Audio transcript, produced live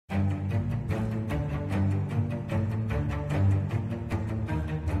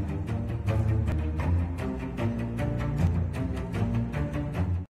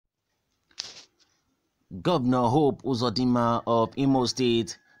Governor Hope Uzodinma of Imo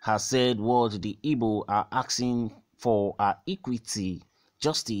State has said what the Igbo are asking for are equity,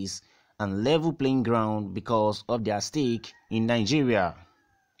 justice, and level playing ground because of their stake in Nigeria.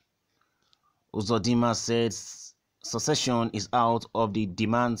 Uzodinma said secession is out of the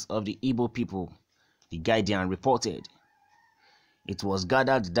demands of the Igbo people, The Guardian reported. It was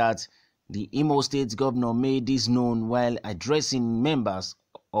gathered that the Imo State governor made this known while addressing members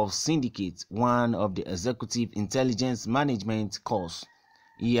of Syndicate 1 of the Executive Intelligence Management Course,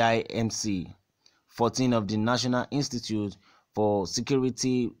 EIMC, 14 of the National Institute for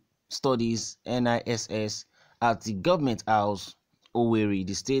Security Studies, NISS, at the Government House, Owerri,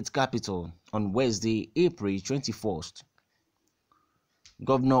 the state capital, on Wednesday, April 21st.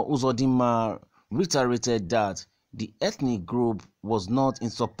 Governor Uzodinma reiterated that the ethnic group was not in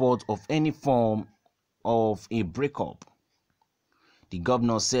support of any form of a breakup. The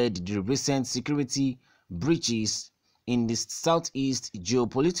governor said the recent security breaches in the southeast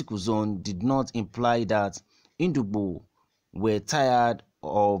geopolitical zone did not imply that Indugbo were tired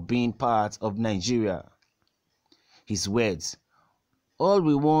of being part of Nigeria. His words, "All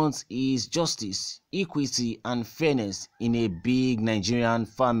we want is justice, equity, and fairness in a big Nigerian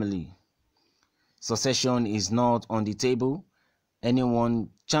family. Secession is not on the table.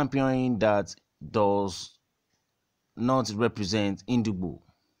 Anyone championing that does not represent Indugbo.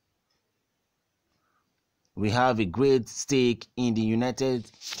 We have a great stake in the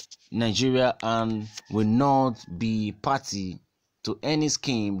united Nigeria and will not be party to any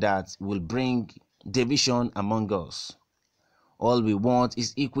scheme that will bring division among us. All we want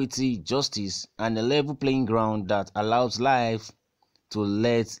is equity, justice, and a level playing ground that allows life to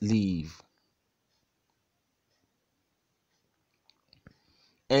let live."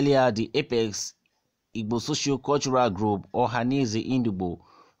 Earlier, the Apex Igbo socio-cultural group Ohanaeze Ndigbo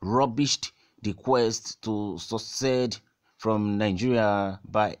rubbished the quest to secede from Nigeria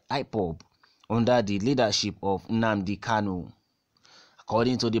by IPOB under the leadership of Nnamdi Kanu.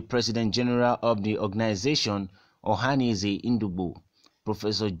 According to the President General of the organization, Ohanaeze Ndigbo,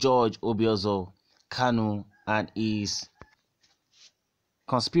 Professor George Obiozor, Kanu and his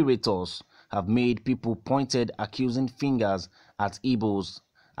conspirators have made people pointed accusing fingers at Igbos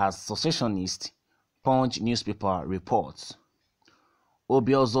as secessionists, Punch newspaper reports.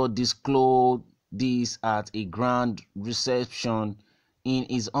 Obiozor disclosed this at a grand reception in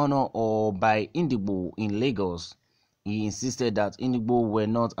his honor or by Ndigbo in Lagos. He insisted that Ndigbo were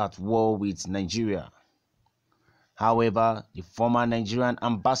not at war with Nigeria. However, the former Nigerian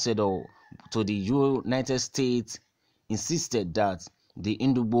ambassador to the United States insisted that the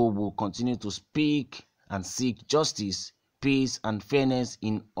Ndigbo will continue to speak and seek justice, peace, and fairness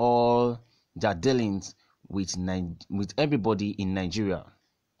in all their dealings with everybody in Nigeria.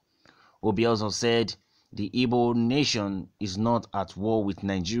 Obiozor said, "The Igbo nation is not at war with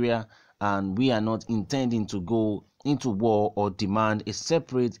Nigeria and we are not intending to go into war or demand a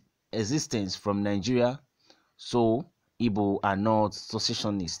separate existence from Nigeria, so Igbo are not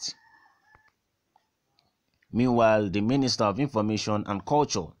secessionists." Meanwhile, the Minister of Information and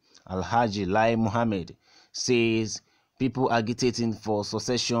Culture, Alhaji Lai Mohammed, says people agitating for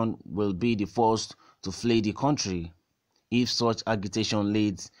secession will be the first to flee the country if such agitation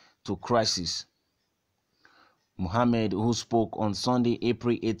leads to crisis. Mohammed, who spoke on Sunday,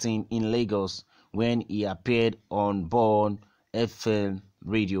 April 18 in Lagos when he appeared on Born FM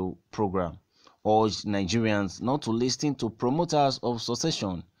radio program, urged Nigerians not to listen to promoters of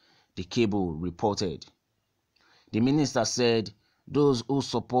secession, the cable reported. The minister said those who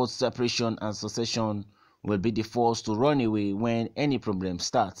support separation and secession will be the first to run away when any problem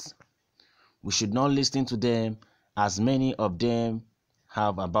starts. We should not listen to them, as many of them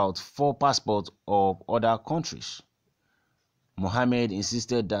have about 4 passports of other countries. Mohammed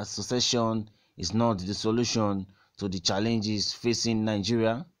insisted that secession is not the solution to the challenges facing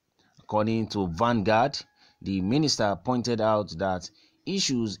Nigeria. According to Vanguard, the minister pointed out that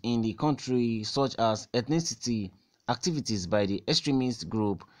issues in the country such as ethnicity, activities by the extremist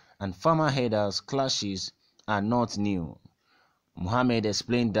group, and farmer herders clashes are not new. Mohammed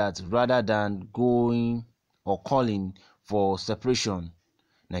explained that rather than going or calling for separation,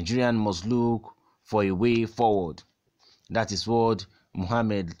 Nigerians must look for a way forward. That is what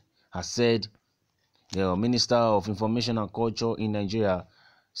Mohammed has said. The Minister of Information and Culture in Nigeria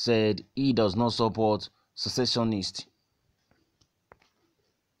said he does not support secessionists.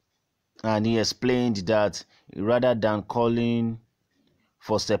 And he explained that rather than calling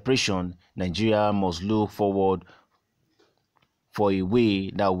for separation, Nigeria must look forward for a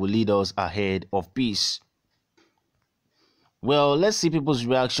way that will lead us ahead of peace. Well, let's see people's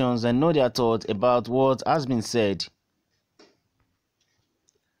reactions and know their thoughts about what has been said.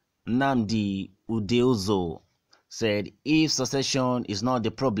 Nnamdi Udeozo said, if secession is not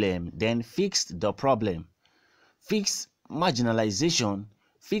the problem, then fix the problem. Fix marginalization,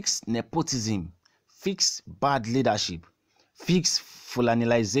 fix nepotism, fix bad leadership, fix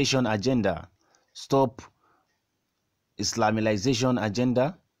Fulanization agenda, stop Islamization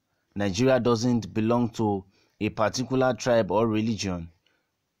agenda. Nigeria doesn't belong to a particular tribe or religion.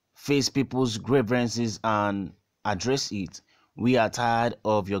 Face people's grievances and address it. We are tired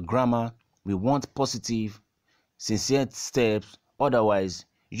of your grammar. We want positive, sincere steps. Otherwise,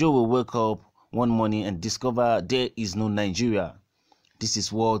 you will wake up one morning and discover there is no Nigeria. This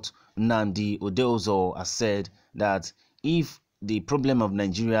is what Nnamdi Udeozo has said, that if the problem of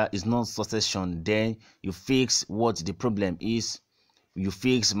Nigeria is not secession, then you fix what the problem is. You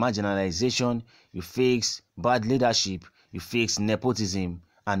fix marginalization, you fix bad leadership, you fix nepotism,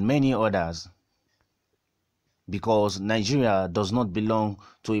 and many others. Because Nigeria does not belong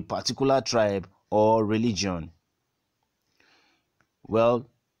to a particular tribe or religion. Well,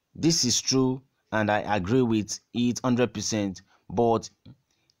 this is true and I agree with it 100%, but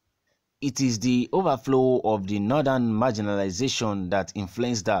it is the overflow of the northern marginalization that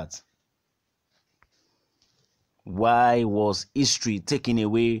influenced that. Why was history taken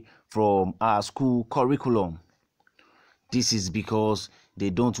away from our school curriculum? This is because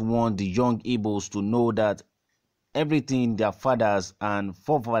they don't want the young Igbos to know that everything their fathers and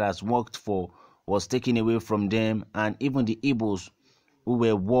forefathers worked for was taken away from them, and even the Igbos who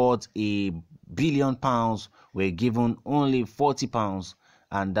were worth £1 billion were given only £40,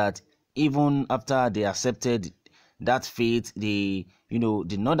 and that even after they accepted that fate, the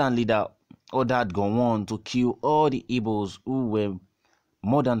northern leader ordered Gowon to kill all the Igbos who were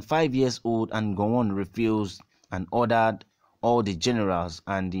more than 5 years old, and Gowon refused and ordered all the generals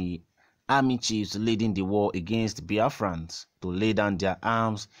and the army chiefs leading the war against Biafrans to lay down their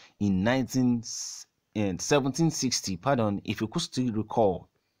arms in 1760, if you could still recall,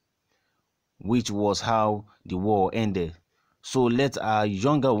 which was how the war ended. So let our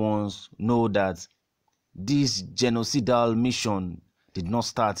younger ones know that this genocidal mission did not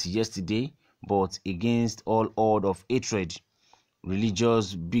start yesterday, but against all odds of hatred,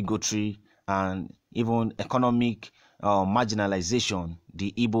 religious bigotry, and even economic marginalization,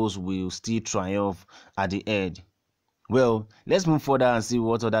 the Igbos will still triumph at the end. Well, let's move further and see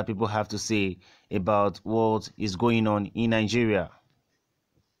what other people have to say about what is going on in Nigeria.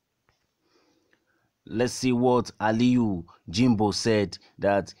 Let's see what Aliyu Jimbo said,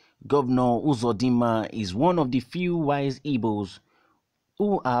 that Governor Uzodinma is one of the few wise Igbos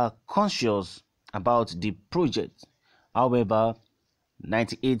who are conscious about the project. However,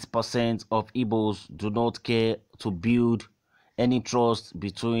 98% of Igbos do not care to build any trust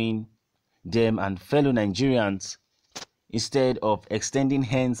between them and fellow Nigerians. Instead of extending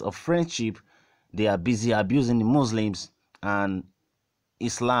hands of friendship, they are busy abusing the Muslims and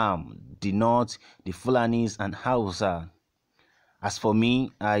Islam, the North, the Fulanis and Hausa. As for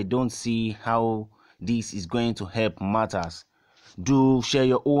me, I don't see how this is going to help matters. Do share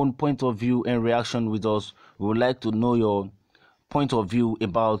your own point of view and reaction with us. We would like to know your point of view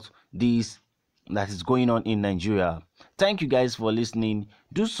about this that is going on in Nigeria. Thank you guys for listening.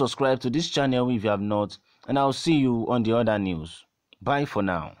 Do subscribe to this channel if you have not, and I'll see you on the other news. Bye for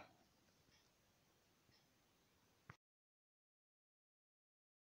now.